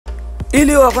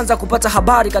Ili wa kwanza kupata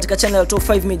habari katika channel ya Top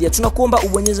 5 Media, tunakuomba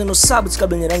ubonyeze no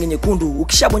subscribe yenye rangi nyekundu.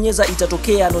 Ukishabonyeza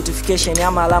itatokea notification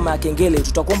ama alama ya kengele.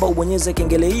 Tutakuomba ubonyeze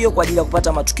kengele hiyo kwa ajili ya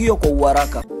kupata matukio kwa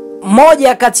uharaka.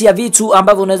 Moja kati ya vitu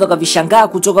ambavyo unaweza kuvishangaa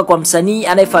kutoka kwa msanii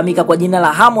anayefahamika kwa jina la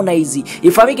Harmonize.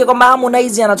 Ifahamike kwamba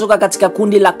Harmonize anatoka katika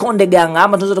kundi la Konde Gang,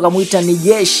 ama tunaweza tukamuita ni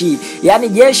jeshi. Yaani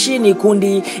jeshi ni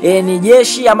kundi ni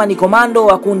jeshi ama ni komando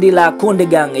wa kundi la Konde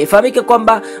Gang. Ifahamike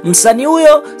kwamba msanii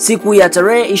huyo siku ya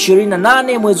tarehe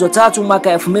 28 mwezi wa 3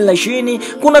 mwaka 2020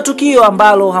 kuna tukio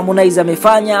ambalo Harmonize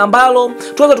amefanya ambalo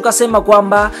tunaweza tukasema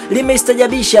kwamba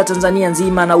limeistajabisha Tanzania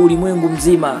nzima na ulimwengu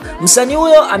mzima. Msanii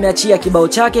huyo ameachia kibao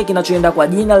chake kinachoenda kwa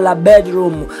jina la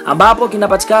Bedroom, ambapo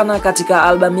kinapatikana katika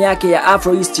albamu yake ya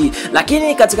Afro East.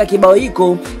 Lakini katika kibao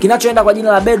hiko kinachoenda kwa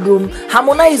jina la Bedroom,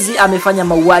 Harmonize amefanya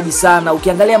mauaji sana.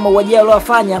 Ukiangalia mauaji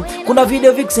aliyofanya, kuna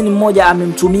video vixen mmoja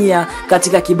amemtumia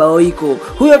katika kibao hiko.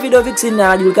 Huyo video vixen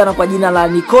anajulikana kwa jina la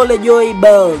Nicole Joy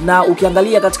Bell, na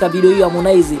ukiangalia katika video hiyo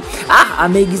Harmonize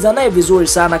ameigiza naye vizuri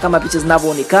sana kama picha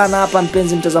zinavyoonekana hapa,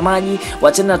 mpenzi mtazamaji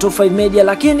wa channel ya Top 5 Media.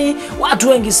 Lakini watu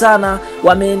wengi sana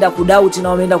wameenda kudoubt na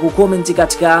wameenda kucomment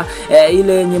katika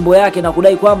ile nyimbo yake na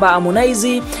kudai kwamba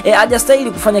Harmonize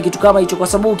hajastahili kufanya kitu kama hicho, kwa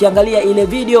sababu ukiangalia ile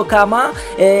video kama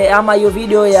ama hiyo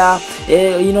video ya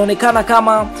inaonekana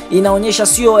kama inaonyesha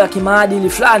sio ya kimaadili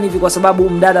fulani hivi, kwa sababu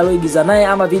mdada alioigiza naye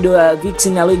ama video ya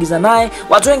vixen alioigiza naye,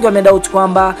 watu wengi wamedoubt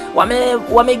kwamba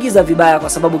wameigiza vibaya, kwa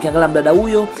sababu ukiangalia mdada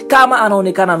huyo kama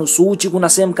anaonekana nusu uchi. Kuna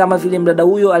sehemu kama vile mdada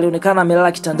huyo alionekana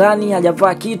amelala kitandani,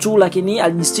 hajavaa kitu, lakini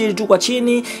alijistiri tu kwa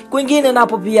chini. Kwingine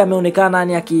napo pia ameonekana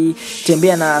ni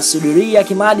akitembea na sudiria.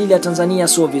 Kimaadili ya Tanzania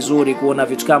sio vizuri kuona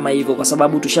vitu kama hivyo, kwa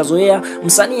sababu tushazoea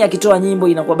msanii akitoa nyimbo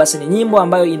inakuwa basi ni nyimbo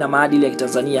ambayo ina maadili ya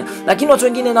Kitanzania. Lakini watu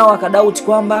wengine nao wakadoubt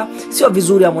kwamba sio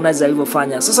vizuri Harmonize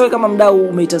alivyofanya. Sasa wewe kama mdau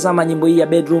umeitazama nyimbo hii ya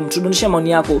Bedroom, tudondoshe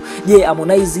maoni yako. Je,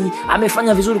 Harmonize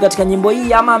amefanya vizuri katika nyimbo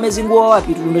hii ama amezingua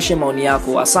wapi? Tudondoshe maoni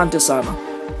yako. Asante sana.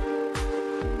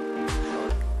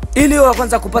 Ili wa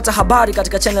kwanza kupata habari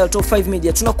katika channel ya Top 5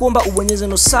 Media, tunakuomba ubonyeze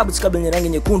no subscribe yenye rangi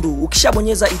nyekundu.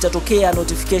 Ukishabonyeza itatokea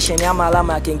notification ama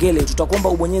alama ya kengele. Tutakuomba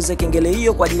ubonyeze kengele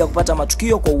hiyo kwa ajili ya kupata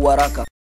matukio kwa uharaka.